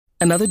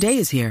Another day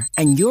is here,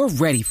 and you're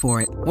ready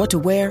for it. What to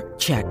wear?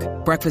 Check.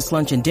 Breakfast,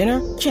 lunch, and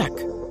dinner? Check.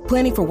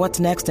 Planning for what's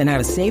next and how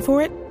to save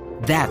for it?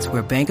 That's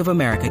where Bank of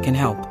America can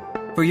help.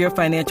 For your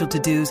financial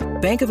to-dos,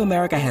 Bank of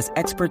America has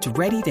experts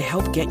ready to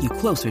help get you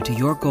closer to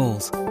your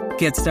goals.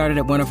 Get started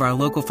at one of our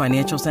local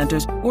financial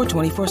centers or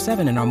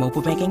 24/7 in our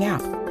mobile banking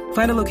app.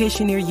 Find a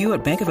location near you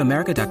at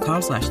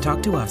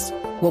bankofamerica.com/talktous.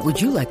 What would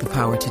you like the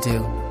power to do?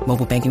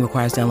 Mobile banking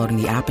requires downloading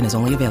the app and is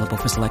only available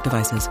for select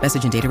devices.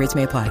 Message and data rates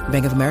may apply.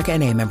 Bank of America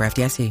N.A., member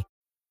FDIC.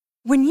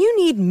 When you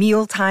need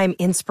mealtime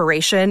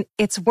inspiration,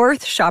 it's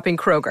worth shopping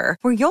Kroger,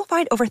 where you'll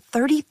find over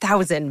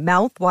 30,000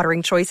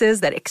 mouth-watering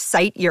choices that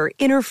excite your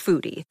inner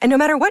foodie. And no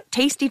matter what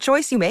tasty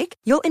choice you make,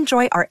 you'll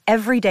enjoy our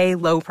everyday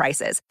low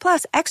prices,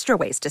 plus extra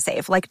ways to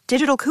save, like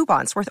digital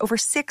coupons worth over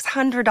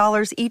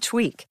 $600 each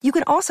week. You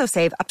can also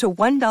save up to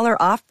 $1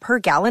 off per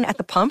gallon at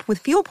the pump with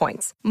fuel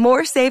points.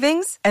 More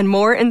savings and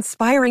more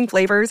inspiring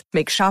flavors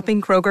make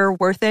shopping Kroger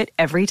worth it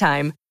every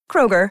time.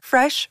 Kroger,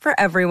 fresh for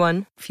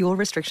everyone. Fuel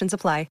restrictions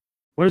apply.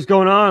 What is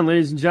going on,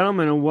 ladies and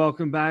gentlemen, and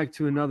welcome back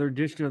to another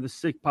edition of the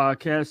Sick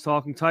Podcast,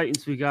 Talking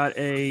Titans. We got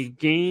a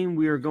game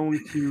we are going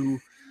to,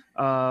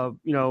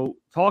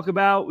 talk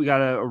about. We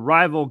got a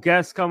rival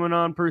guest coming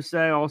on, per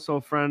se, also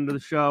a friend of the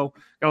show.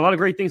 Got a lot of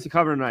great things to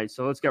cover tonight,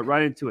 so let's get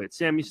right into it.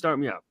 Sammy, start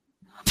me up.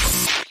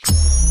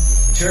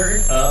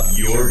 Turn up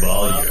your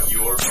volume.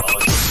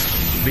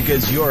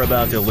 Because you're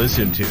about to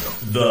listen to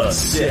The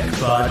Sick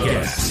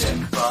Podcast.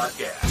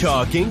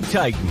 Talking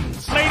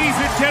Titans. Ladies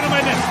and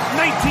gentlemen,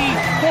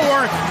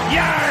 94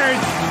 yards.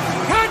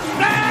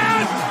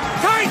 Touchdown,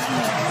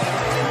 Titans.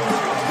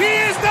 He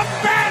is the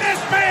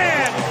baddest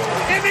man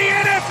in the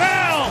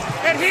NFL,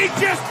 and he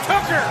just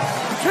took her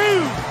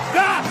to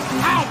the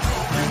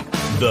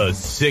house. The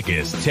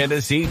sickest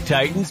Tennessee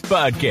Titans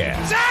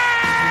podcast.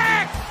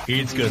 Sick!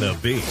 It's gonna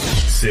be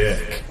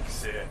sick.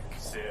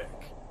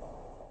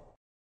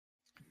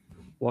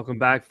 Welcome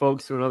back,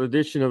 folks, to another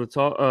edition of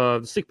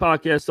the Sick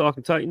Podcast,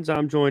 Talking Titans.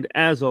 I'm joined,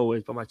 as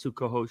always, by my two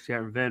co-hosts,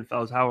 Sharon Van.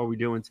 Fellas, how are we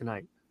doing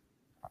tonight?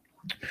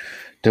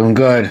 Doing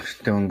good.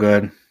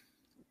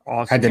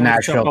 Awesome. Head to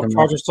Nashville tomorrow.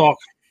 Chargers talk.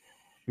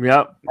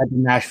 Yep. Head to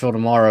Nashville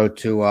tomorrow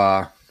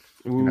to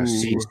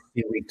see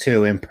week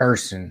 2 in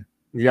person.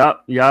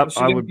 Yep. You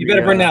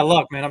better bring that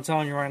luck, man. I'm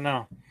telling you right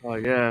now. Oh,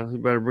 yeah. You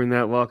better bring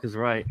that luck is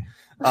right.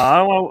 I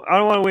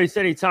don't want to waste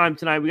any time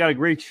tonight. We got a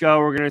great show.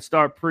 We're going to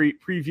start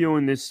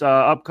previewing this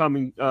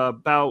upcoming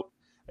bout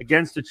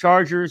against the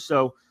Chargers.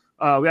 So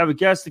we have a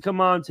guest to come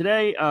on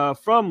today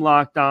from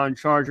Locked On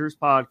Chargers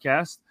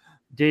podcast,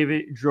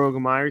 David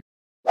Drogemeyer.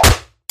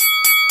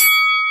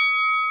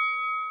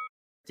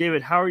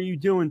 David, how are you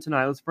doing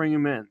tonight? Let's bring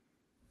him in.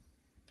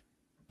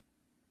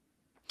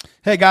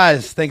 Hey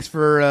guys, thanks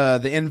for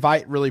the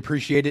invite. Really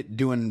appreciate it.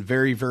 Doing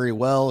very, very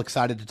well.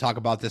 Excited to talk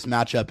about this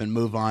matchup and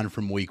move on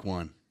from week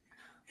 1.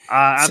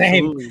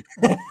 Absolutely.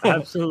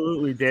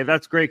 Absolutely, Dave.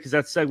 That's great because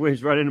that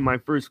segues right into my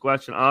first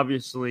question.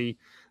 Obviously,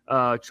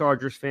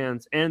 Chargers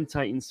fans and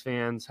Titans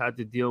fans had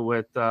to deal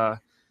with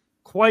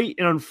quite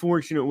an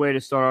unfortunate way to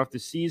start off the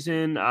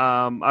season.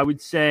 I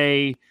would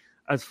say,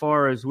 as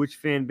far as which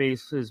fan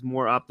base is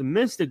more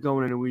optimistic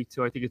going into week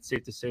 2, I think it's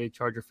safe to say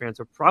Charger fans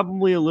are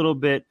probably a little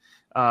bit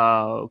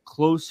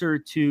closer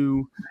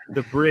to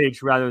the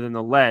bridge rather than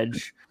the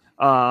ledge,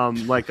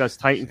 like us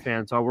Titan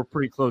fans are. We're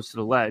pretty close to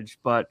the ledge.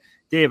 But,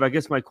 Dave, I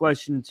guess my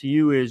question to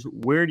you is,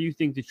 where do you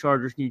think the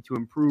Chargers need to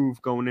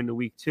improve going into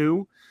week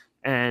 2?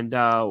 And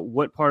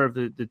what part of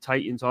the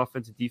Titans'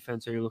 offensive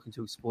defense are you looking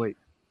to exploit?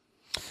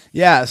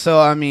 Yeah, so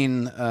I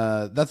mean,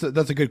 that's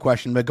a good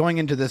question. But going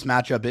into this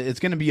matchup, it's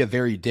going to be a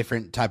very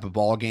different type of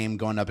ball game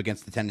going up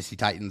against the Tennessee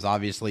Titans.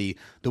 Obviously,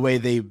 the way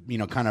they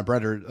kind of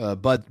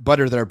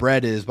butter their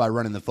bread is by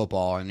running the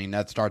football. I mean,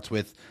 that starts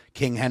with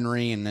King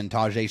Henry and then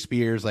Tajay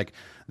Spears. Like,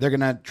 they're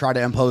going to try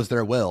to impose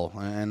their will,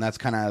 and that's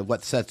kind of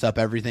what sets up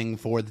everything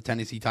for the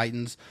Tennessee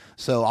Titans.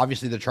 So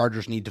obviously the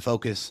Chargers need to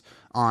focus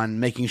on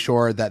making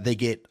sure that they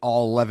get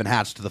all 11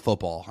 hats to the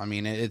football. I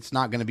mean, it's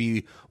not going to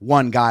be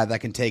one guy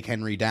that can take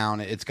Henry down.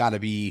 It's got to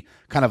be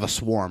kind of a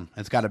swarm.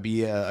 It's got to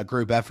be a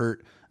group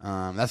effort.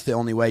 That's the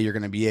only way you're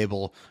going to be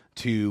able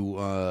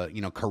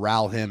to,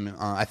 corral him.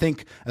 I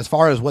think as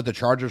far as what the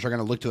Chargers are going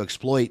to look to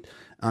exploit,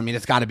 I mean,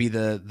 it's got to be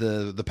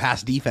the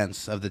pass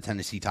defense of the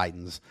Tennessee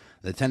Titans.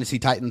 The Tennessee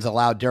Titans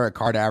allowed Derek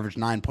Carr to average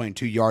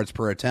 9.2 yards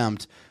per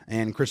attempt,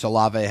 and Chris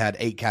Olave had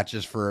 8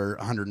 catches for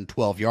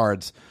 112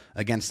 yards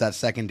against that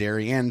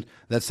secondary, and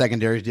that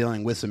secondary is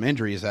dealing with some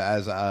injuries,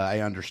 as I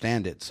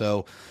understand it.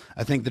 So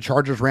I think the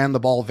Chargers ran the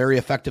ball very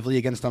effectively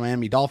against the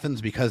Miami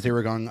Dolphins because they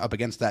were going up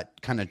against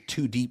that kind of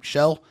too deep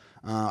shell.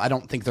 I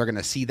don't think they're going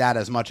to see that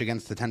as much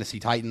against the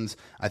Tennessee Titans.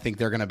 I think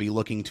they're going to be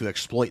looking to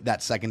exploit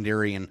that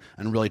secondary and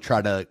really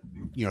try to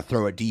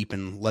throw it deep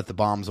and let the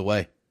bombs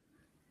away.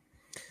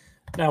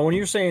 Now, when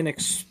you're saying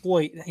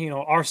exploit,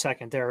 our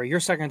secondary, your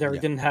secondary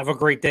didn't have a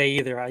great day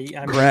either.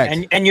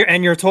 Correct.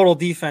 And your total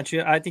defense,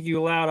 I think you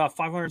allowed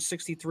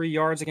 563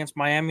 yards against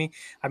Miami.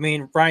 I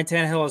mean, Ryan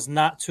Tannehill is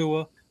not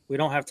Tua. We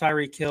don't have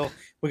Tyreek Hill.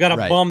 We got a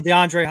bum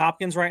DeAndre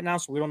Hopkins right now,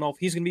 so we don't know if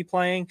he's going to be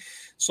playing.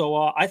 So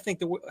I think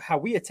that how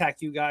we attack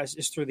you guys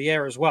is through the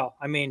air as well.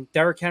 I mean,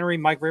 Derrick Henry,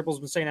 Mike Vrabel's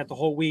been saying that the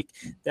whole week,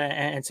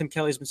 and Tim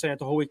Kelly's been saying it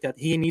the whole week, that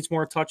he needs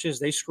more touches.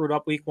 They screwed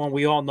up week 1.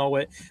 We all know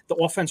it. The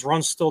offense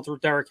runs still through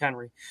Derrick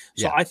Henry.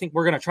 So I think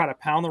we're going to try to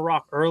pound the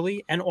rock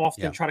early and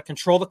often, try to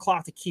control the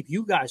clock to keep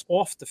you guys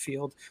off the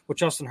field with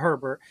Justin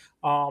Herbert.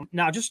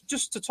 Now,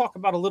 just to talk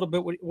about a little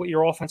bit with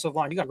your offensive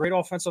line. You got a great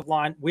offensive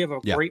line. We have a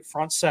great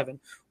front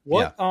seven.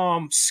 What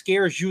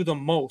scares you the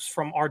most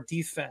from our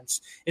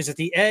defense? Is it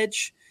the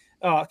edge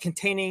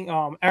containing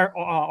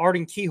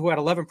Arden Key, who had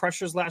 11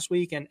 pressures last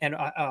week and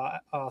a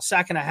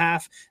sack and a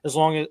half?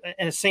 And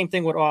the same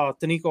thing with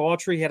Danico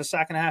Autry, he had a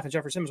sack and a half, and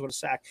Jeffrey Simmons with a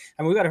sack.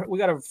 I mean, we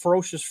got a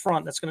ferocious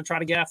front that's going to try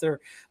to get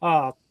after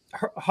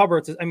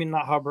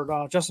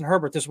Justin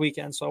Herbert this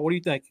weekend. So what do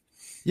you think?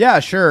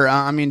 Yeah, sure.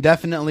 I mean,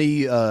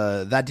 definitely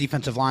that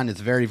defensive line is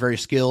very, very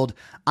skilled.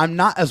 I'm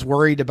not as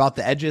worried about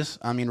the edges.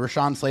 I mean,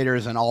 Rashawn Slater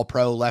is an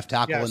all-pro left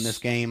tackle in this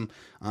game.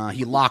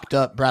 He locked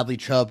up Bradley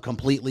Chubb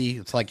completely.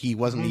 It's like he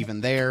wasn't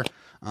even there.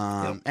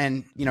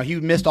 And, he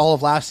missed all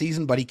of last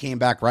season, but he came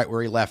back right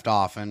where he left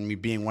off,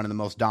 and being one of the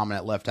most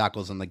dominant left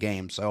tackles in the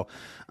game. So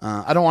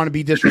I don't want to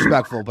be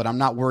disrespectful, but I'm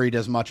not worried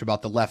as much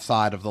about the left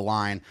side of the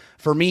line.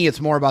 For me, it's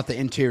more about the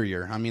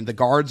interior. I mean, the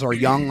guards are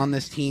young on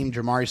this team.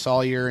 Jamari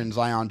Sawyer and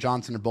Zion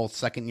Johnson are both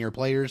second-year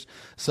players.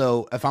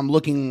 So if I'm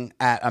looking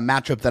at a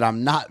matchup that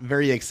I'm not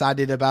very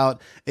excited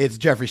about, it's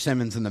Jeffrey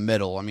Simmons in the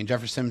middle. I mean,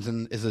 Jeffrey Simmons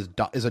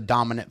is a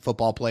dominant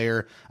football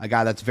player, a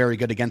guy that's very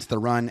good against the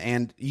run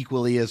and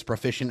equally as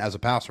proficient as a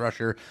pass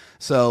rusher.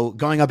 So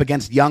going up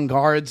against young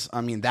guards,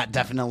 I mean, that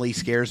definitely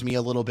scares me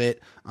a little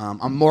bit.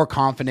 I'm more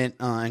confident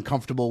and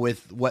comfortable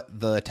with what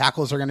the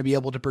tackles are going to be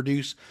able to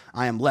produce.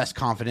 I am less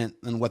confident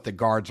in what the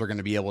guards are going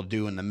to be able to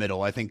do in the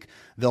middle. I think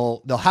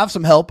they'll have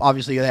some help.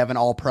 Obviously, they have an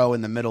all-pro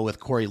in the middle with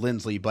Corey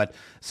Linsley, but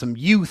some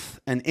youth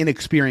and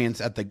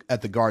inexperience at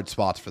the guard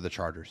spots for the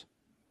Chargers.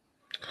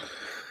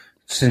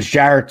 Since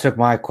Jared took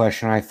my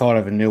question, I thought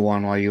of a new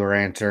one while you were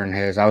answering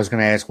his. I was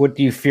going to ask, what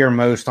do you fear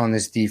most on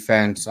this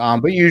defense?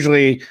 But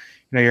usually,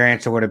 your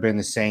answer would have been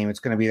the same. It's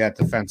going to be that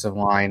defensive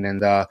line.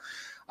 And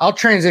I'll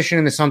transition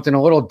into something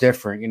a little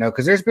different,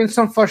 because there's been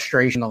some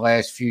frustration the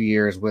last few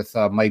years with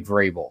Mike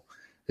Vrabel.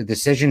 The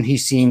decision he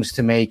seems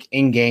to make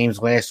in games.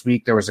 Last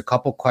week, there was a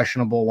couple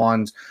questionable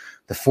ones.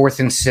 The 4th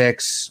and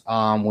 6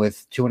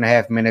 with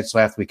 2.5 minutes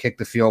left, we kicked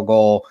the field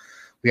goal.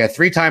 We had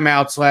 3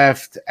 timeouts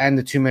left and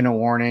the 2-minute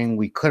warning.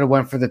 We could have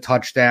went for the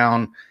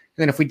touchdown. And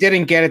then if we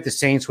didn't get it, the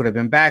Saints would have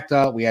been backed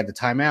up. We had the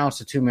timeouts,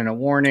 the 2-minute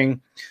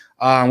warning.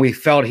 We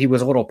felt he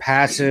was a little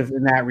passive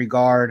in that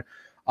regard.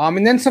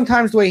 And then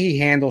sometimes the way he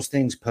handles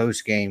things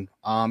post-game,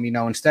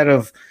 instead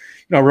of,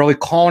 really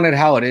calling it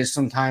how it is,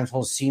 sometimes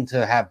he'll seem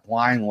to have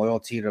blind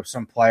loyalty to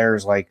some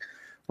players like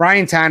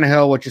Ryan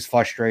Tannehill, which is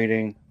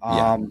frustrating.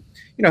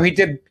 He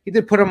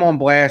did put him on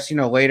blast,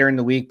 later in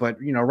the week, but,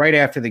 right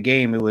after the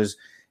game, it was,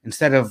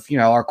 instead of,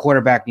 our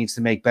quarterback needs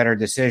to make better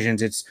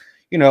decisions, it's,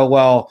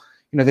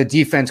 the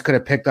defense could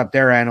have picked up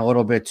their end a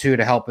little bit too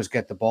to help us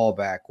get the ball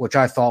back, which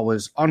I thought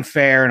was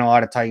unfair, and a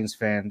lot of Titans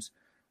fans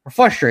were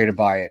frustrated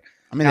by it.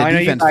 I mean, the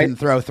defense didn't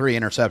throw 3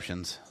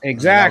 interceptions.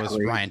 Exactly. That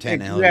was Ryan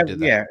Tannehill who did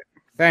that. Yeah,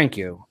 thank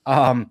you.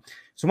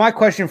 So my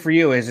question for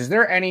you is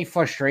there any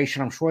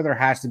frustration? I'm sure there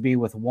has to be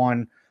with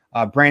one.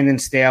 Brandon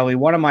Staley,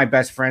 one of my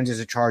best friends, is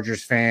a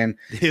Chargers fan.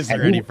 Is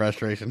there any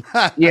frustration?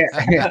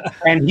 yeah.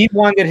 And he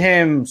wanted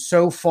him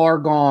so far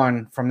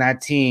gone from that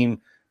team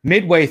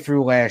midway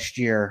through last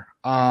year.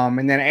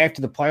 And then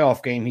after the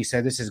playoff game, he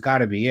said, this has got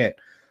to be it.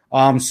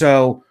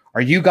 So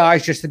are you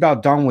guys just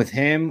about done with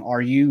him?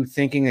 Are you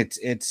thinking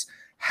it's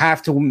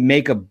have to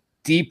make a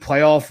deep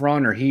playoff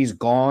run or he's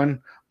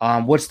gone?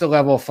 What's the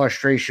level of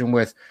frustration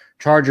with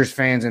Chargers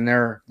fans and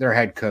their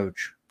head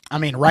coach? I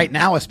mean, right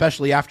now,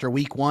 especially after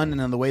week 1 and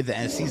then the way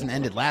the season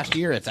ended last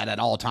year, it's at an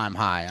all-time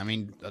high. I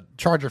mean,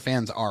 Charger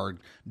fans are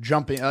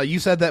jumping. You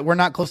said that we're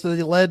not close to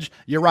the ledge.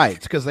 You're right.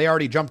 It's because they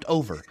already jumped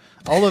over.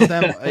 All of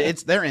them,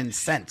 they're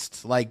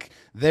incensed. Like,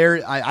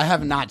 I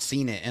have not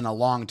seen it in a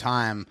long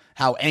time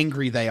how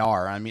angry they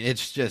are. I mean,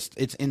 it's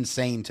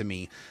insane to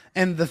me.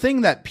 And the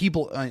thing that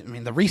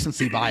the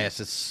recency bias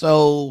is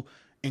so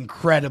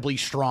incredibly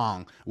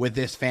strong with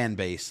this fan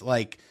base.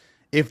 Like,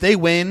 if they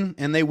win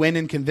and they win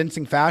in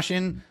convincing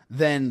fashion,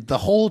 then the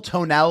whole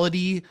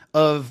tonality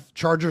of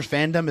Chargers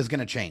fandom is going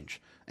to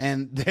change.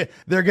 And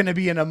they're going to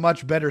be in a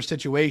much better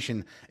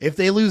situation. If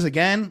they lose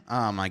again,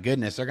 oh my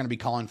goodness, they're going to be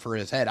calling for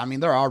his head. I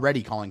mean, they're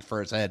already calling for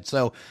his head.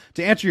 So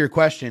to answer your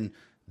question,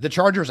 the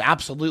Chargers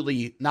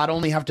absolutely not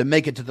only have to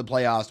make it to the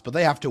playoffs, but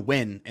they have to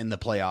win in the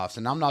playoffs.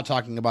 And I'm not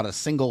talking about a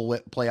single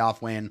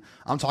playoff win.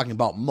 I'm talking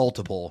about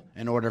multiple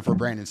in order for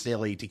Brandon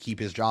Staley to keep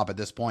his job at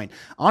this point.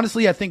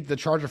 Honestly, I think the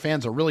Charger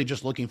fans are really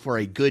just looking for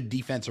a good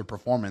defensive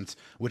performance,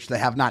 which they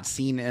have not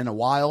seen in a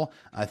while.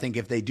 I think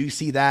if they do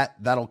see that,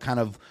 that'll kind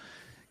of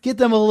get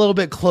them a little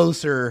bit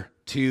closer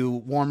to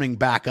warming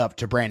back up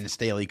to Brandon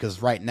Staley, because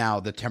right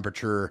now the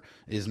temperature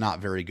is not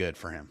very good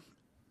for him.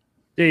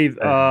 Dave,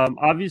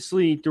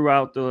 obviously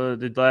throughout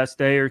the last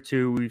day or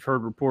two, we've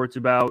heard reports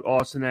about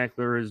Austin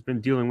Ekeler has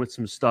been dealing with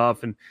some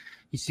stuff, and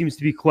he seems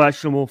to be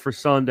questionable for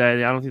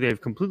Sunday. I don't think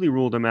they've completely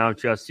ruled him out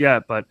just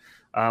yet, but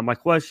my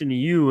question to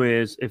you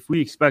is, if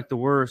we expect the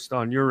worst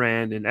on your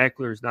end and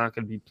Ekeler is not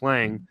going to be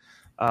playing,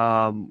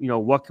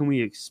 what can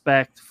we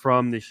expect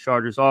from this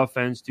Chargers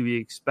offense? Do we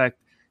expect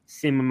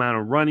same amount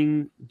of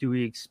running? Do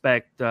we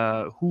expect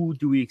who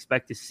do we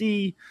expect to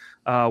see?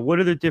 What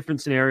are the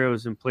different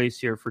scenarios in place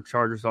here for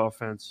Chargers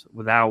offense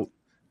without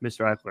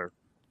Mr. Ekeler?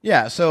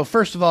 Yeah, so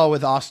first of all,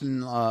 with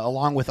Austin,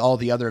 along with all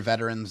the other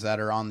veterans that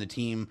are on the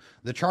team,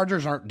 the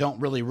Chargers don't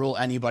really rule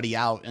anybody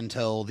out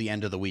until the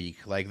end of the week.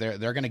 Like they're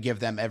going to give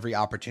them every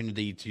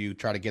opportunity to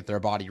try to get their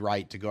body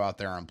right to go out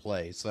there and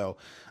play. So,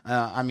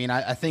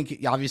 I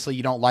think obviously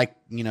you don't like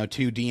 2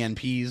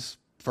 DNPs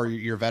for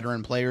your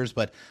veteran players,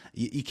 but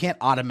you can't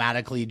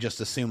automatically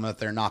just assume that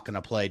they're not going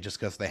to play just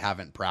because they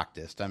haven't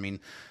practiced. I mean,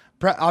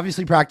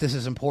 obviously practice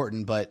is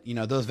important, but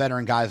those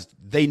veteran guys,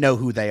 they know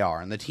who they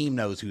are and the team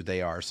knows who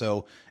they are.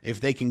 So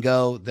if they can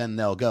go, then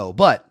they'll go.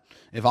 But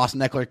if Austin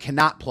Ekeler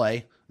cannot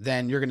play,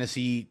 then you're going to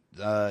see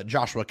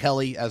Joshua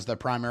Kelly as the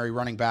primary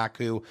running back,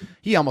 who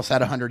he almost had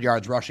 100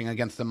 yards rushing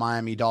against the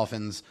Miami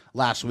Dolphins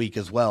last week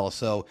as well.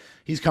 So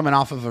he's coming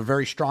off of a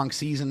very strong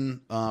season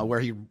where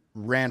he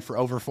ran for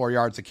over 4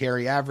 yards a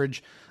carry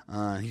average.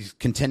 He's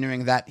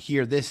continuing that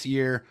here this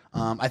year.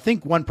 I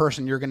think one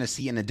person you're going to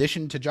see in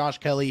addition to Josh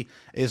Kelly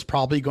is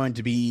probably going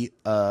to be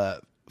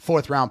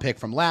fourth-round pick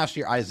from last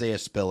year, Isaiah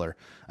Spiller.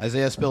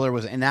 Isaiah Spiller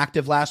was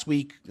inactive last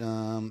week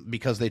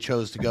because they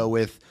chose to go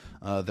with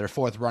their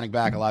fourth running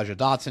back, Elijah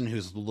Dotson,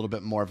 who's a little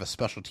bit more of a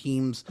special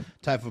teams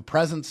type of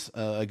presence,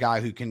 a guy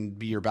who can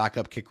be your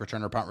backup kick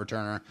returner, punt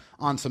returner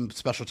on some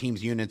special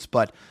teams units.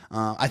 But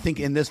I think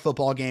in this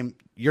football game,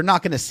 you're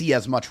not going to see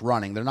as much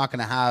running. They're not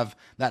going to have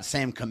that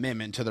same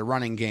commitment to the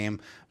running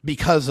game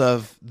because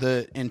of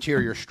the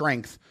interior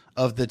strength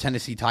of the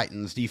Tennessee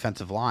Titans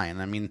defensive line.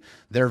 I mean,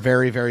 they're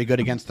very, very good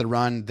against the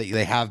run.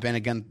 They have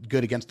been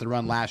good against the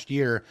run last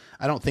year.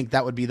 I don't think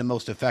that would be the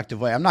most effective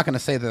way. I'm not going to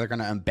say that they're going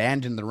to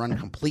abandon the run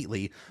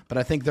completely, but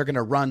I think they're going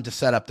to run to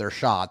set up their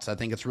shots. I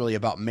think it's really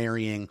about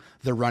marrying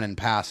the run and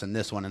pass in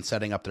this one and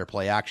setting up their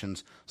play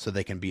actions so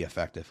they can be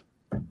effective.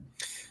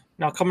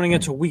 Now, coming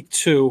into week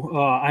 2,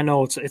 I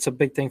know it's a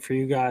big thing for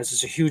you guys.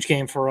 It's a huge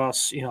game for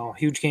us,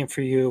 huge game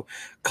for you.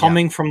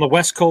 Coming from the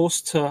West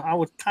Coast to, I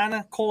would kind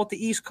of call it the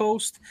East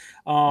Coast,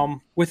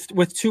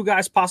 with 2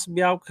 guys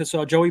possibly out because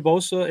Joey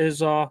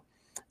Bosa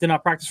did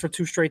not practice for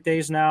 2 straight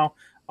days now.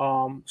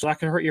 So that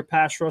can hurt your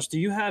pass rush. Do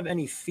you have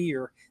any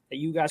fear that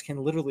you guys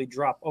can literally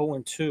drop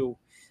 0-2 to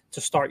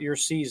start your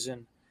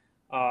season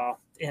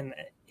in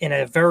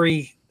a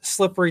very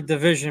slippery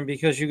division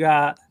because you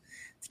got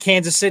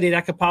Kansas City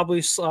that could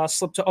probably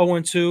slip to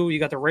 0-2. You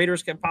got the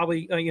Raiders can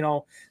probably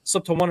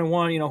slip to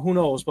 1-1. Who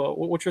knows? But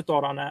what's your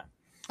thought on that?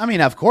 I mean,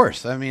 of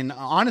course. I mean,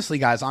 honestly,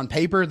 guys, on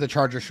paper, the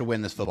Chargers should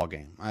win this football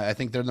game. I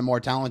think they're the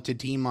more talented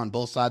team on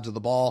both sides of the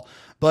ball,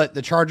 but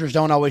the Chargers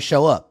don't always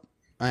show up.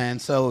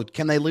 And so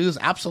can they lose?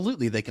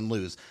 Absolutely, they can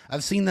lose.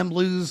 I've seen them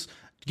lose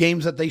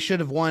games that they should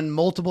have won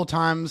multiple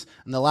times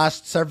in the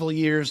last several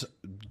years,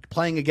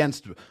 playing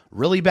against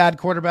really bad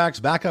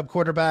quarterbacks, backup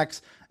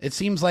quarterbacks. It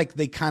seems like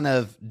they kind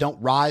of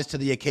don't rise to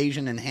the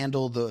occasion and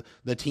handle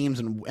the teams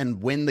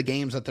and win the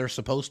games that they're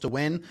supposed to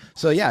win.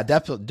 So yeah,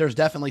 there's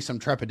definitely some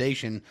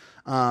trepidation.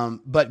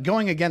 But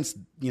going against,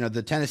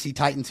 the Tennessee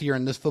Titans here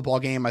in this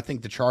football game, I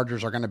think the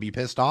Chargers are going to be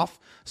pissed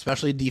off,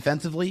 especially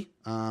defensively,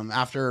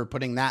 after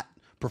putting that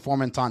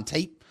performance on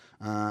tape.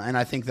 And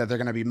I think that they're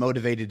going to be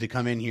motivated to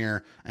come in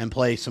here and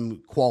play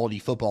some quality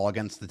football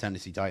against the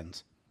Tennessee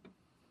Titans.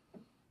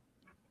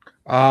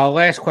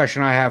 Last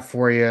question I have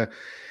for you.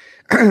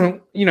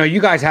 You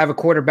guys have a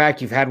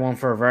quarterback. You've had one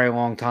for a very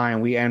long time.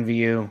 We envy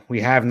you.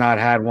 We have not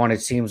had one,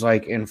 it seems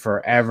like, in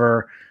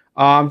forever.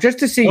 Just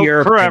to see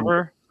your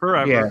forever.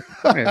 Yeah.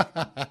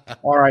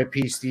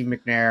 R.I.P. Steve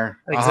McNair.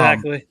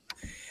 Exactly.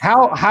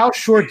 How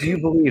short do you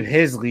believe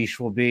his leash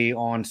will be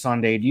on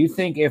Sunday? Do you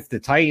think if the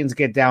Titans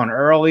get down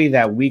early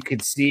that we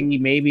could see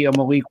maybe a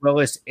Malik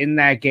Willis in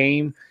that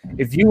game?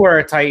 If you were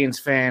a Titans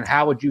fan,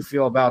 how would you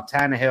feel about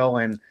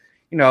Tannehill and,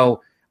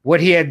 what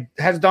he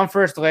has done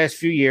for us the last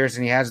few years,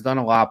 and he has done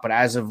a lot, but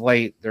as of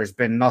late, there's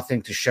been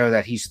nothing to show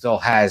that he still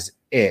has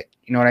it.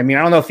 You know what I mean?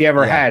 I don't know if he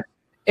ever had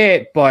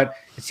it, but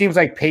it seems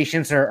like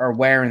patients are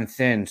wearing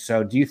thin.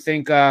 So do you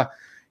think, an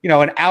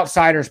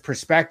outsider's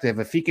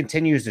perspective, if he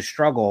continues to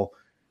struggle,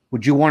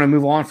 would you want to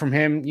move on from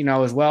him,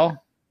 as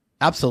well?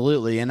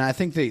 Absolutely. And I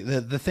think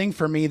the thing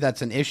for me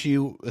that's an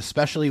issue,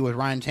 especially with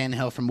Ryan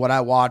Tannehill, from what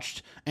I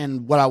watched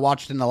and what I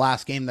watched in the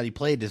last game that he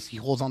played, is he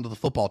holds onto the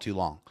football too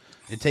long.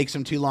 It takes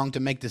him too long to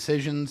make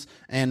decisions,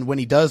 and when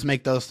he does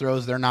make those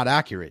throws, they're not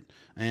accurate.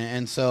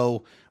 And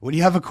so when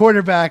you have a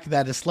quarterback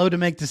that is slow to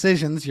make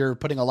decisions, you're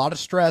putting a lot of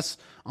stress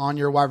on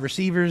your wide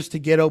receivers to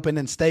get open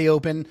and stay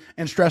open,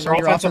 and stress on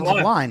your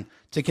offensive line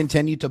to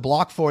continue to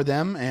block for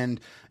them.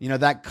 And,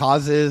 that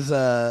causes,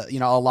 a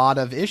lot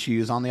of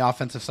issues on the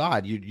offensive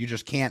side. You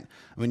just can't,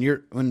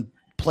 when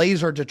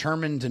plays are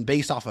determined and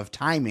based off of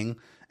timing,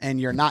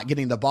 and you're not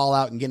getting the ball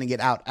out and getting it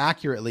out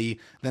accurately,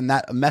 then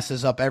that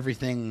messes up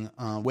everything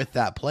with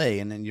that play.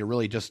 And then you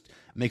really just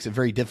makes it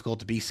very difficult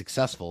to be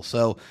successful.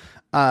 So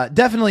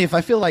definitely, if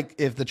I feel like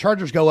if the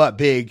Chargers go up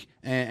big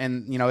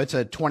and it's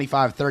a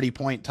 25, 30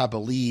 point type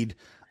of lead,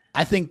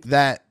 I think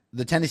that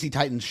the Tennessee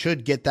Titans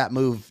should get that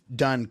move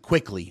done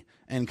quickly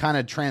and kind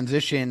of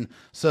transition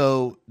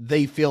so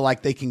they feel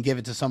like they can give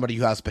it to somebody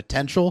who has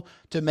potential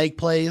to make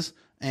plays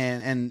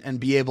and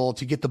be able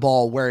to get the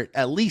ball where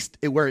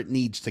it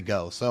needs to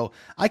go. So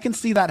I can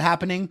see that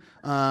happening.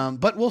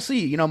 But we'll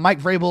see. Mike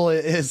Vrabel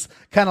is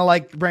kind of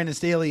like Brandon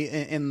Staley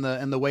in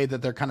the way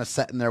that they're kind of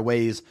set in their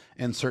ways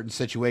in certain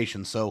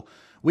situations. So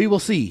we will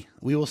see.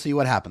 We will see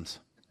what happens.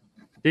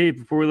 Dave,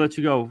 before we let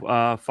you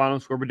go,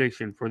 final score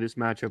prediction for this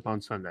matchup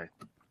on Sunday.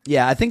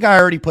 Yeah, I think I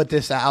already put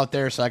this out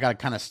there, so I got to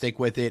kind of stick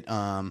with it.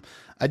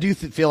 I do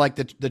feel like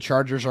the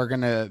Chargers are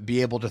going to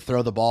be able to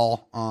throw the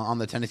ball on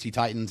the Tennessee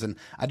Titans, and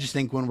I just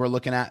think when we're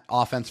looking at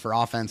offense for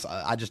offense,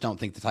 I just don't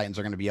think the Titans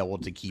are going to be able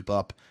to keep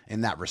up in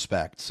that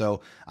respect.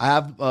 So I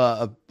have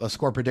a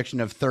score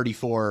prediction of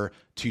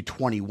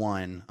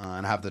 34-21, and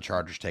I have the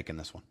Chargers taking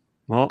this one.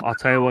 Well, I'll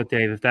tell you what,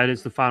 Dave, if that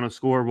is the final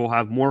score, we'll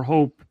have more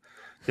hope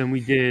than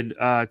we did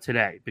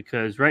today,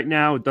 because right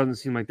now it doesn't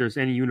seem like there's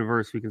any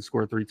universe we can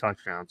score 3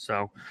 touchdowns.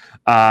 So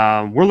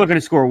we're looking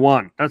to score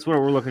 1. That's what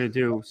we're looking to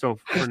do. So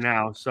for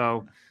now,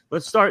 so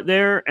let's start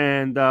there,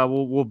 and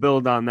we'll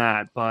build on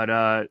that.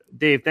 But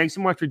Dave, thanks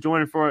so much for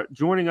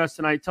joining us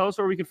tonight. Tell us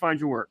where we can find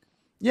your work.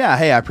 Yeah,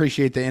 hey, I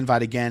appreciate the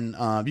invite again.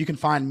 You can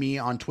find me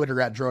on Twitter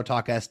at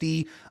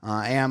DroTalkSD.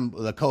 I am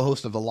the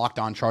co-host of the Locked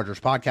On Chargers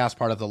podcast,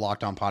 part of the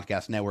Locked On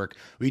Podcast Network.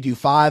 We do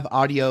 5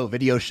 audio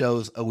video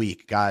shows a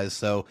week, guys.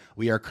 So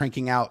we are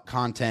cranking out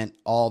content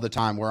all the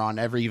time. We're on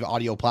every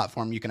audio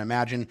platform you can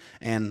imagine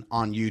and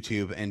on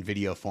YouTube in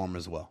video form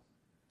as well.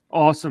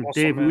 Awesome,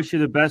 Dave. We wish you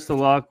the best of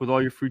luck with all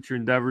your future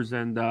endeavors,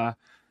 and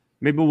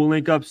maybe we'll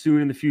link up soon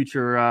in the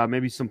future.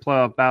 Maybe some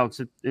playoff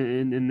bouts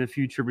in the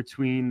future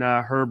between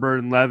Herbert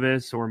and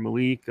Levis or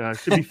Malik.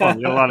 Should be fun.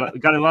 We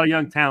got a lot of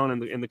young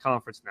talent in the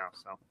conference now.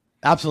 So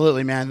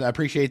absolutely, man. I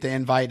appreciate the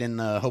invite and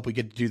hope we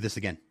get to do this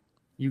again.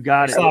 You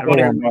got it. All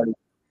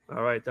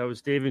right, that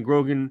was David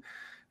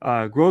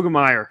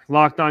Grogemeyer,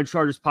 Locked On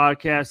Chargers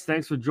podcast.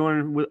 Thanks for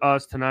joining with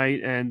us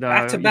tonight. And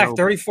back-to-back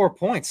 34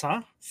 points,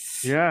 huh?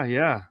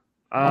 Yeah.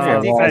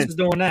 Defense is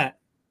doing that.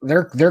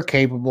 They're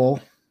capable.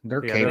 They're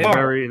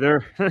very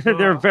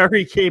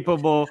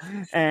capable.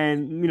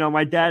 And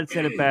my dad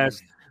said it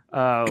best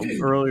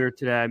earlier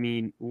today. I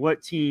mean,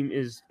 what team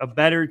is a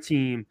better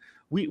team?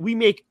 We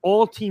make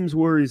all teams'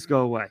 worries go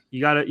away. You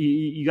got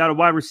a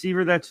wide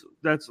receiver that's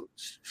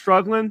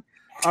struggling.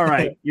 All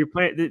right,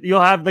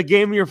 you'll have the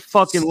game of your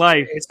fucking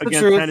life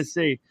against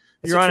Tennessee.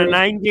 You're on a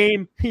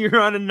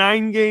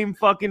 9-game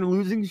fucking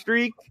losing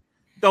streak.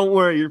 Don't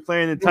worry, you're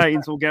playing the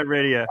Titans. We'll get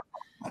rid of you.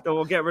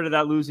 We'll get rid of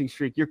that losing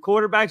streak. Your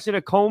quarterback's in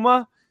a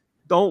coma.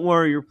 Don't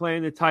worry, you're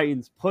playing the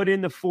Titans. Put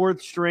in the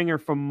 4th stringer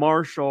from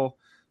Marshall.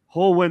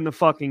 He'll win the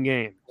fucking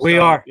game. We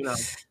are.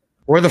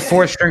 Or the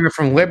 4th stringer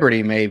from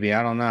Liberty, maybe.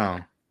 I don't know.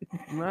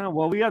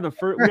 Well, we have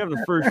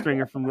the first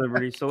stringer from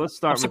Liberty, so let's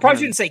start. I'm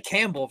surprised you didn't say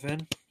Campbell,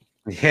 Vin.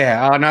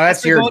 Yeah. Oh no,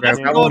 that's your joke. That's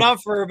been going on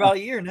for about a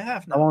year and a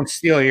half now. I won't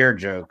steal your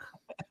joke.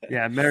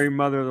 Yeah, Mary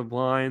Mother of the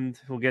Blind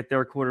will get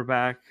their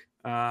quarterback.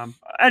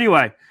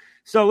 Anyway,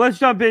 so let's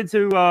jump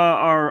into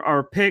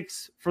our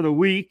picks for the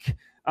week.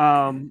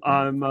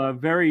 I'm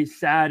very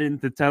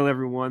saddened to tell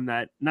everyone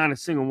that not a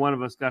single one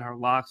of us got our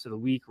locks of the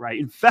week right.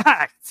 In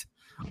fact,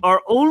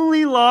 our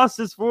only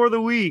losses for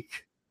the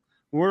week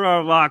were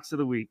our locks of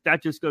the week.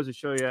 That just goes to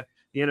show you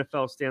the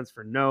NFL stands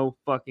for no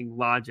fucking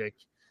logic.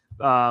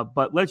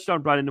 But let's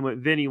jump right into it.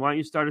 Vinny, why don't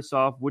you start us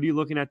off? What are you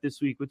looking at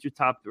this week? What's your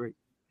top 3?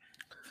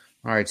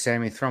 All right,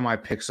 Sammy, throw my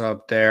picks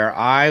up there.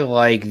 I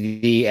like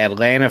the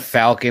Atlanta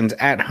Falcons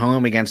at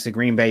home against the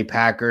Green Bay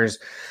Packers.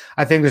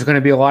 I think there's going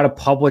to be a lot of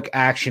public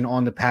action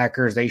on the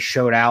Packers. They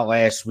showed out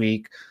last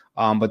week,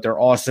 but they're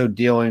also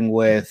dealing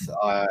with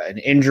an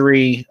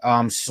injury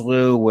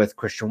slew with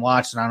Christian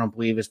Watson. I don't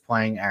believe is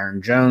playing.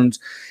 Aaron Jones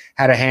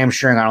had a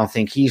hamstring. I don't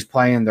think he's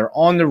playing. They're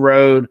on the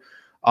road.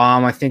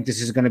 I think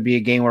this is going to be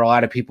a game where a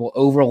lot of people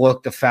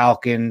overlook the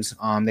Falcons.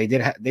 They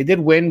did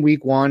win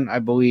week 1, I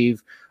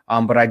believe.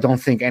 But I don't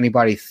think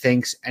anybody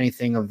thinks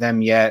anything of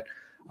them yet.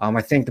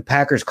 I think the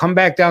Packers come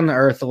back down to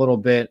earth a little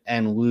bit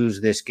and lose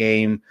this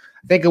game.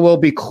 I think it will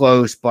be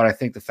close, but I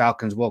think the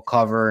Falcons will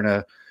cover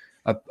in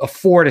a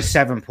 4 to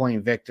 7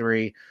 point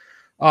victory.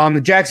 The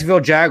Jacksonville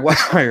Jaguars,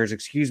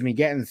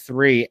 getting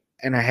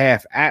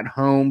 3.5 at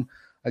home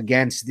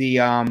against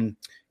the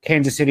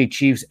Kansas City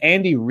Chiefs.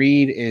 Andy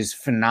Reid is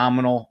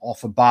phenomenal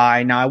off a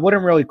bye. Now, I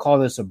wouldn't really call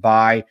this a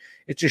bye.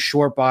 It's a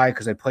short bye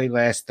because I played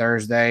last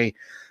Thursday.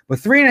 But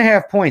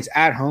 3.5 points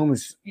at home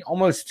is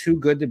almost too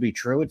good to be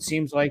true. It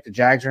seems like the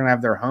Jags are going to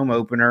have their home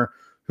opener.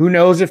 Who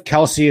knows if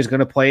Kelsey is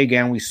going to play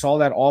again? We saw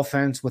that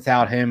offense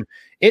without him.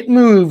 It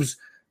moves,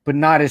 but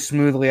not as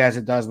smoothly as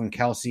it does when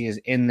Kelsey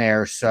is in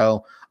there.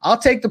 So I'll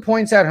take the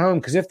points at home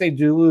because if they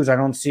do lose, I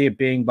don't see it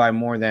being by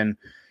more than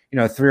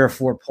 3 or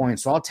 4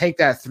 points. So I'll take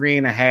that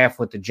 3.5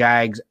 with the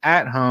Jags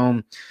at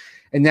home.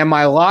 And then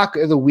my lock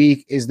of the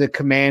week is the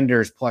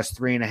Commanders plus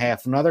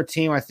 3.5. Another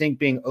team I think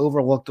being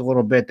overlooked a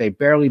little bit. They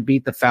barely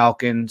beat the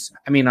Falcons.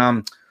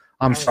 I'm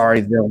sorry,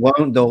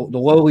 the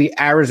lowly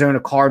Arizona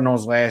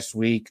Cardinals last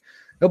week.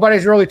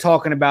 Nobody's really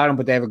talking about them,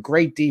 but they have a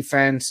great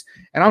defense.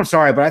 And I'm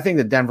sorry, but I think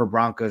the Denver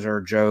Broncos are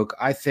a joke.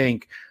 I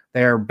think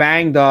they're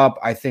banged up.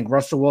 I think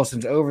Russell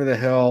Wilson's over the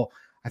hill.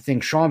 I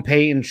think Sean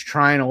Payton's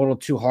trying a little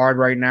too hard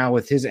right now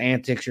with his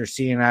antics you're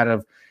seeing out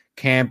of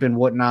camp and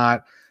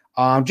whatnot.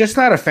 Just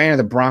not a fan of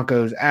the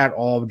Broncos at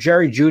all.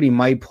 Jerry Jeudy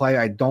might play.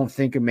 I don't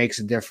think it makes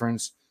a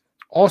difference.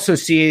 Also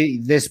see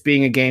this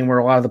being a game where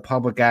a lot of the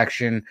public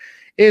action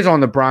is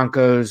on the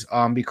Broncos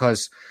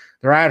because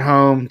they're at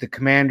home. The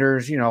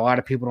Commanders, a lot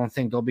of people don't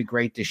think they'll be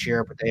great this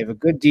year, but they have a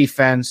good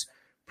defense,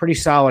 pretty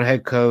solid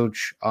head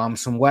coach,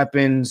 some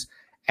weapons,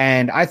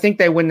 and I think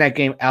they win that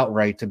game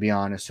outright, to be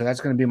honest. So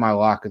that's going to be my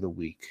lock of the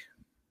week.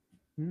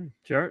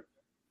 Jarrett?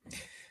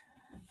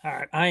 All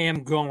right, I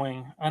am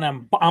going, and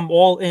I'm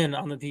all in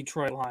on the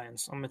Detroit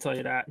Lions. I'm going to tell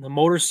you that. In the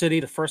Motor City,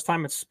 the first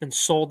time it's been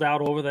sold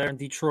out over there in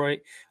Detroit.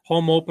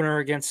 Home opener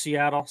against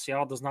Seattle.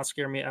 Seattle does not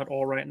scare me at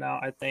all right now.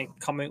 I think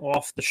coming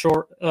off the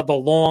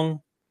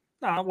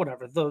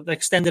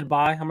extended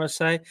bye, I'm going to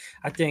say.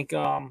 I think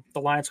the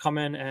Lions come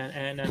in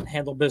and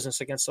handle business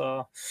against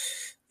the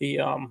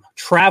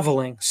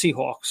traveling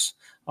Seahawks.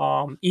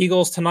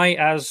 Eagles tonight,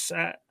 as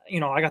I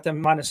got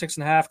them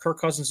 -6.5. Kirk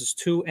Cousins is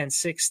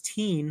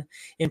 2-16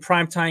 in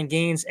primetime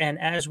gains, and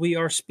as we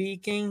are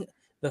speaking,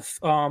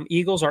 the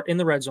Eagles are in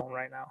the red zone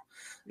right now.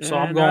 So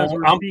and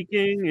I'm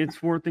speaking. It's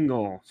 4th and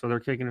goal, so they're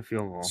kicking a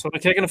field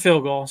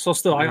goal. So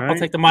still, I'll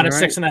take the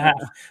 -6.5.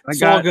 I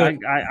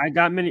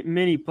got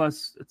mini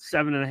plus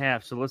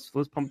 7.5. So let's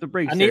pump the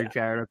brakes there,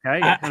 Jared. Okay,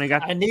 I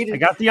got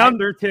the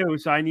under too.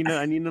 So I need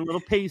a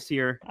little pace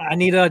here. I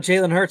need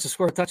Jalen Hurts to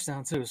score a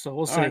touchdown too. So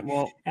we'll see.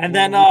 Right,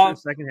 then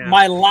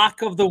my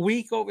lock of the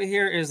week over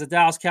here is the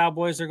Dallas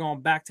Cowboys. They're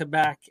going back to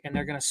back, and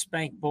they're going to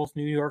spank both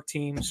New York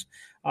teams.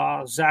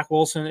 Zach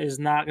Wilson is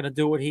not going to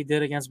do what he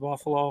did against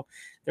Buffalo.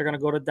 They're going to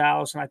go to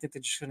Dallas, and I think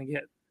they're just going to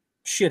get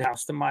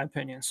shithoused, in my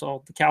opinion.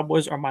 So the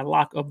Cowboys are my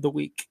lock of the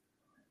week.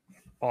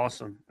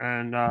 Awesome.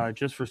 And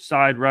just for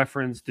side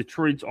reference,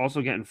 Detroit's also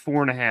getting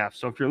 4.5.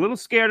 So if you're a little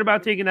scared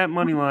about taking that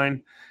money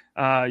line,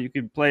 you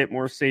could play it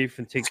more safe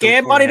and take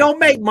scared money. Don't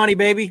make money,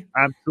 baby.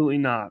 Absolutely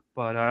not.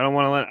 But I don't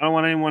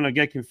want anyone to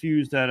get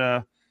confused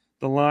that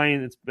the line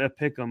it's a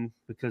pick 'em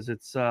because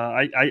it's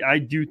I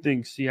do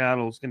think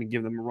Seattle's going to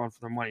give them a run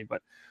for their money.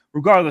 But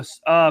regardless,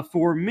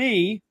 for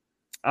me,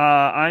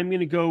 I'm going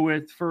to go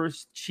with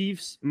first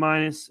Chiefs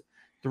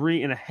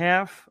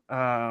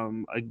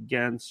 -3.5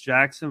 against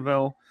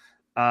Jacksonville.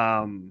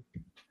 I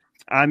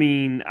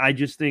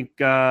just think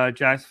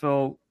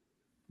Jacksonville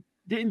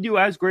didn't do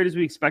as great as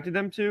we expected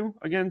them to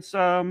against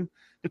the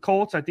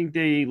Colts. I think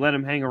they let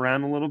them hang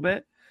around a little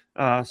bit.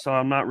 So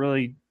I'm not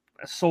really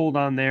sold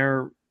on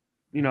their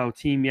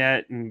team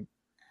yet, and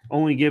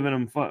only giving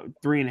them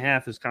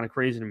 3.5 is kind of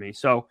crazy to me.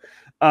 So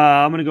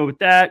I'm going to go with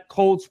that.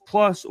 Colts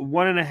plus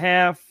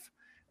 1.5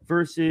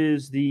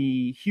 versus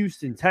the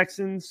Houston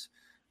Texans.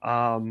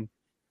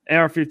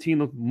 AR-15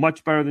 looked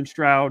much better than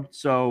Stroud,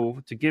 so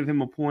to give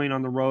him a point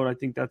on the road, I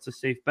think that's a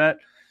safe bet.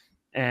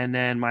 And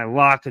then my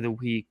lock of the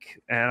week,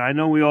 and I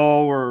know we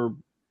all were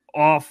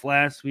off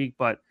last week,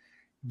 but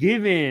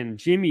giving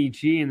Jimmy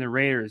G and the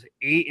Raiders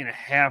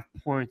 8.5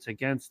 points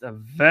against a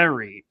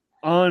very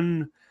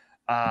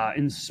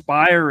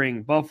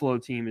inspiring Buffalo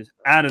team is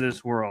out of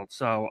this world.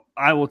 So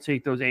I will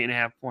take those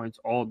 8.5 points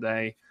all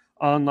day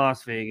on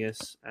Las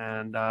Vegas,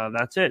 and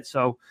that's it.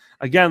 So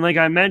again, like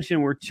I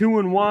mentioned, we're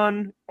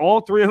 2-1.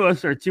 All three of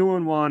us are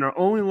 2-1. Our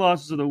only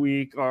losses of the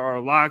week are our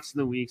locks of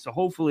the week. So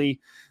hopefully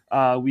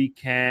we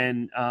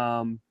can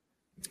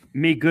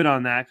make good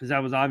on that, because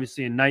that was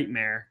obviously a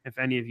nightmare if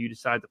any of you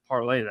decide to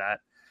parlay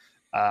that.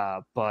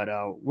 But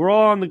we're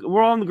all on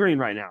the green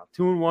right now.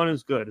 2-1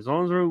 is good. As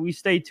long as we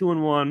stay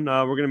 2-1,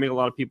 we're gonna make a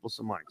lot of people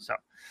some money. So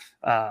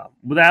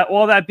with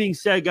all that being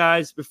said,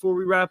 guys, before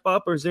we wrap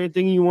up, is there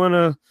anything you want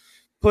to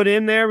put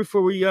in there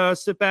before we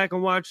sit back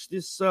and watch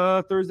this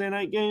Thursday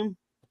night game?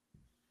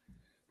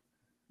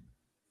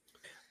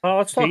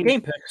 Let's talk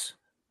game picks.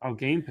 Oh,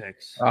 game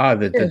picks. Of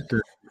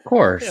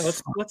course. Yeah,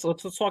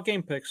 let's talk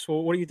game picks.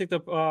 Well, what do you think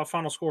the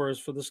final score is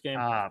for this game?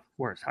 Of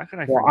course. How can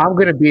I? Well, I'm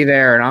going to be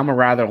there, and I'm a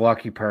rather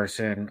lucky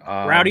person.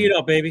 Rowdy it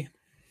up, baby.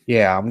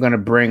 Yeah, I'm going to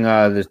bring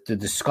the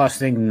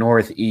disgusting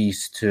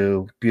Northeast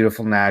to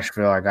beautiful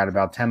Nashville. I got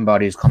about 10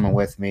 buddies coming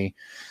with me.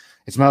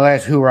 It's my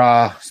last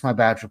hoorah. It's my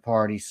bachelor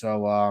party.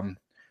 So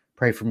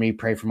pray for me,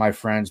 pray for my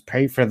friends,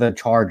 pray for the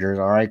Chargers,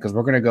 all right? Because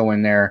we're going to go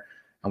in there,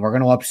 and we're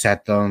going to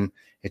upset them.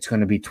 It's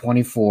going to be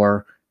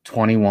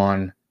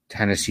 24-21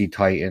 Tennessee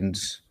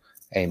Titans.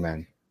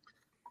 Amen.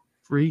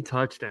 3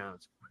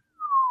 touchdowns.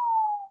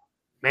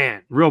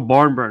 Man, real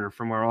barn burner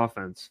from our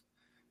offense.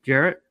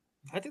 Jarrett?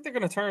 I think they're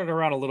going to turn it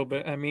around a little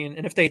bit. I mean,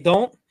 and if they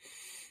don't,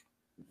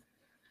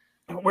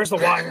 where's the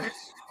wire?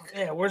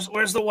 Yeah, where's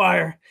the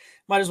wire?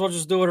 Might as well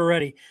just do it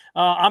already.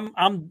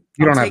 I'm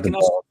taking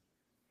us.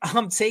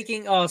 I'm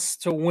taking us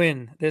to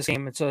win this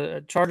game. It's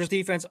a Chargers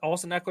defense.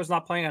 Austin Eckler's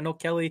not playing. I know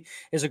Kelly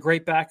is a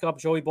great backup.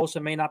 Joey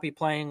Bosa may not be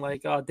playing,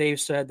 like Dave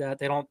said, that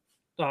they don't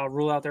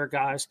rule out their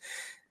guys.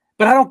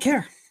 But I don't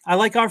care. I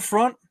like our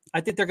front. I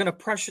think they're going to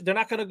pressure. They're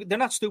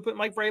not stupid.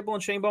 Mike Vrabel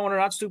and Shane Bowen are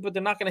not stupid.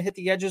 They're not going to hit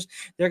the edges.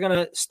 They're going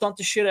to stunt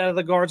the shit out of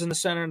the guards in the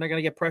center, and they're going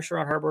to get pressure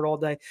on Herbert all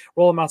day,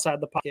 roll him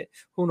outside the pocket.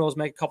 Who knows,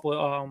 make a couple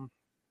of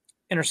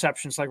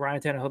interceptions like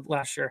Ryan Tannehill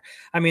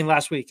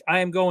last week. I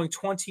am going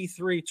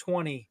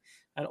 23-20,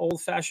 an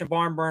old-fashioned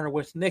barn burner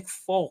with Nick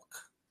Folk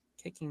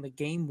kicking the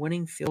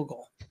game-winning field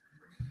goal.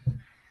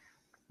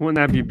 Wouldn't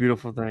that be a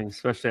beautiful thing,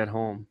 especially at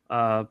home?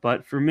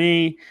 But for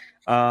me,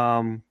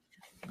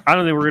 I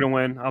don't think we're going to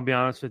win. I'll be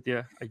honest with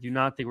you. I do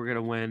not think we're going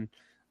to win.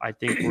 I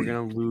think we're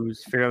going to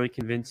lose fairly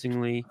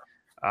convincingly.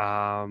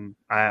 I'm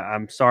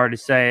sorry to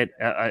say it.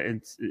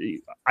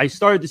 I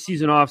started the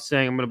season off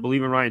saying I'm going to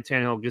believe in Ryan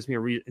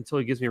Tannehill until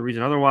he gives me a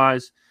reason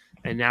otherwise,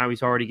 and now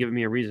he's already given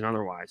me a reason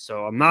otherwise.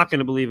 So I'm not going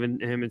to believe in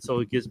him until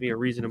he gives me a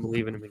reason to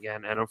believe in him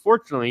again. And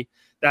unfortunately,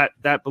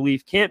 that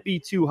belief can't be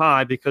too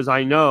high because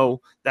I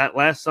know that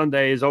last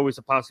Sunday is always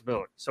a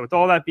possibility. So with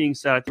all that being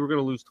said, I think we're going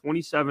to lose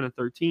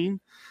 27-13.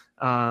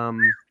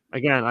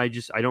 Again, I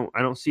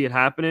don't see it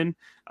happening.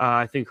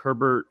 I think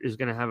Herbert is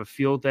going to have a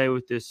field day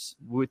with the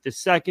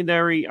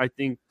secondary. I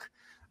think,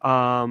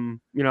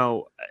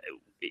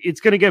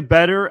 it's going to get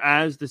better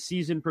as the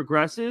season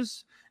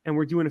progresses, and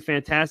we're doing a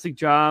fantastic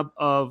job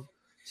of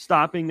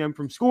stopping them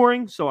from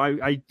scoring. So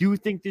I do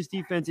think this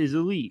defense is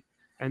elite,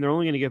 and they're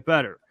only going to get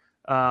better.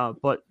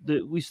 But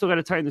we still got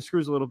to tighten the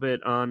screws a little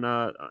bit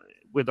on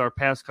with our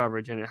pass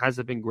coverage, and it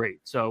hasn't been great.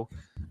 So,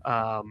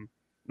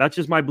 that's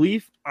just my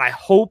belief. I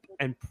hope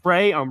and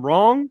pray I'm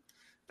wrong.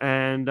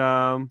 And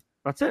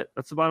that's it.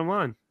 That's the bottom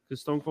line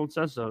because Stone Cold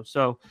says so.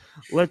 So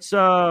let's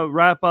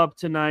wrap up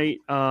tonight.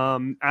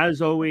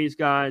 As always,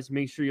 guys,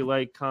 make sure you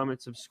like,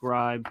 comment,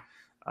 subscribe,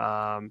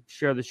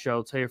 share the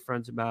show, tell your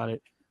friends about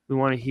it. We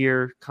want to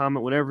hear,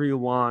 comment whatever you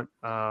want.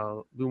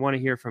 We want to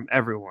hear from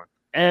everyone,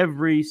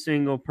 every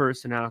single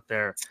person out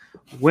there,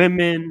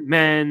 women,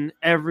 men,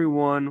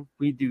 everyone.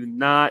 We do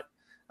not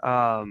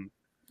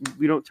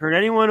we don't turn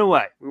anyone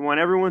away. We want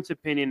everyone's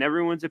opinion.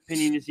 Everyone's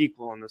opinion is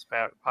equal on this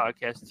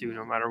podcast too,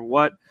 no matter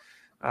what.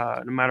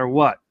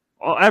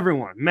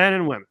 Everyone, men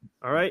and women.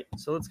 All right.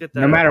 So let's get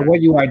that. No matter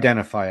what you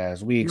identify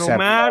as, we accept. No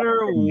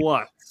matter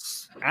what.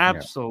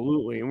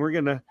 Absolutely. Yeah. And we're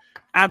going to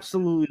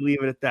absolutely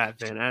leave it at that,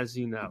 Vin, as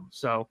you know.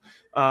 So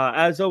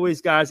as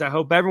always, guys, I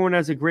hope everyone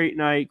has a great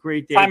night,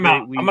 great day.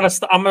 Great week. I'm going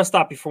to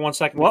stop you for 1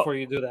 second before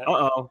you do that.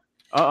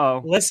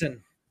 Uh-oh.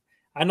 Listen,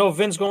 I know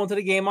Vin's going to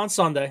the game on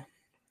Sunday.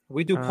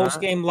 We do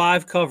post-game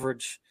live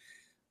coverage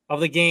of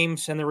the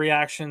games and the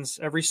reactions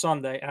every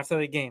Sunday after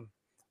the game.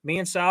 Me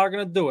and Sal are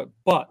going to do it.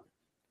 But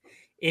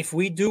if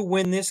we do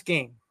win this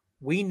game,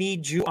 we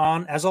need you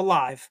on as a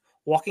live,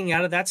 walking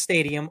out of that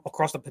stadium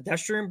across the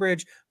pedestrian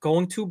bridge,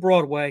 going to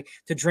Broadway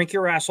to drink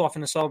your ass off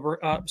in a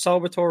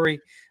celebratory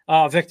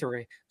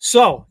victory.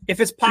 So if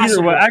it's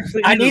possible,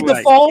 I need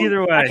the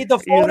phone. I need the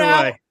phone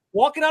out,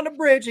 walking on the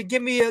bridge and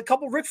give me a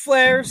couple Ric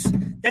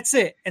Flairs. That's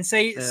it. And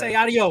say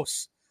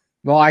adios.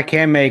 Well, I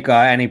can't make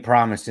any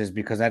promises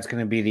because that's going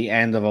to be the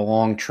end of a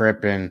long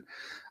trip, and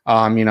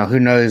who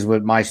knows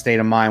what my state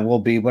of mind will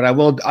be. But I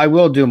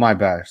will do my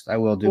best.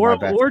 My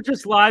best. Or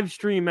just live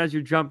stream as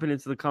you're jumping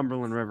into the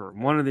Cumberland River.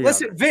 One of the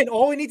Listen, other. Vin,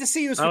 all we need to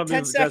see you is for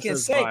 10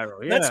 seconds. Say,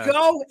 let's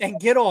go and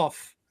get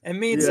off. And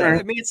me and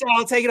Sal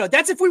will take it off.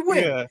 That's if we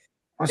win. Yeah.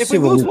 If we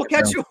lose, we'll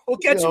catch you. We'll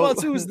catch you on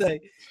Tuesday.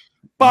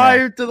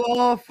 Fired to the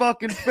Hall of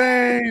fucking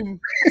Fame.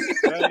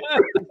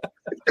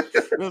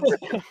 All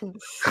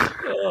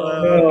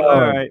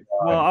right.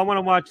 Well, I want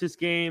to watch this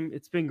game.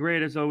 It's been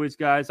great as always,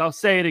 guys. I'll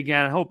say it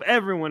again. I hope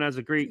everyone has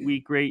a great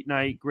week, great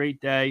night,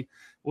 great day.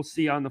 We'll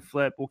see you on the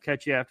flip. We'll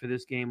catch you after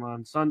this game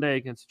on Sunday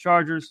against the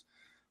Chargers.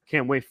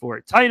 Can't wait for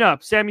it. Tighten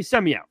up. Sammy,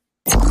 send me out.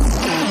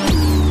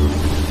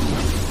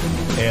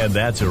 And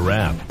that's a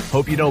wrap.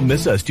 Hope you don't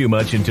miss us too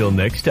much until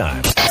next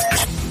time.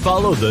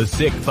 Follow the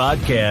Sick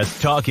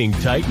Podcast Talking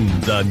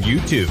Titans on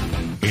YouTube,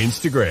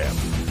 Instagram,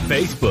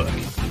 Facebook,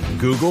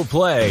 Google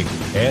Play,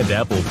 and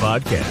Apple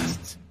Podcasts.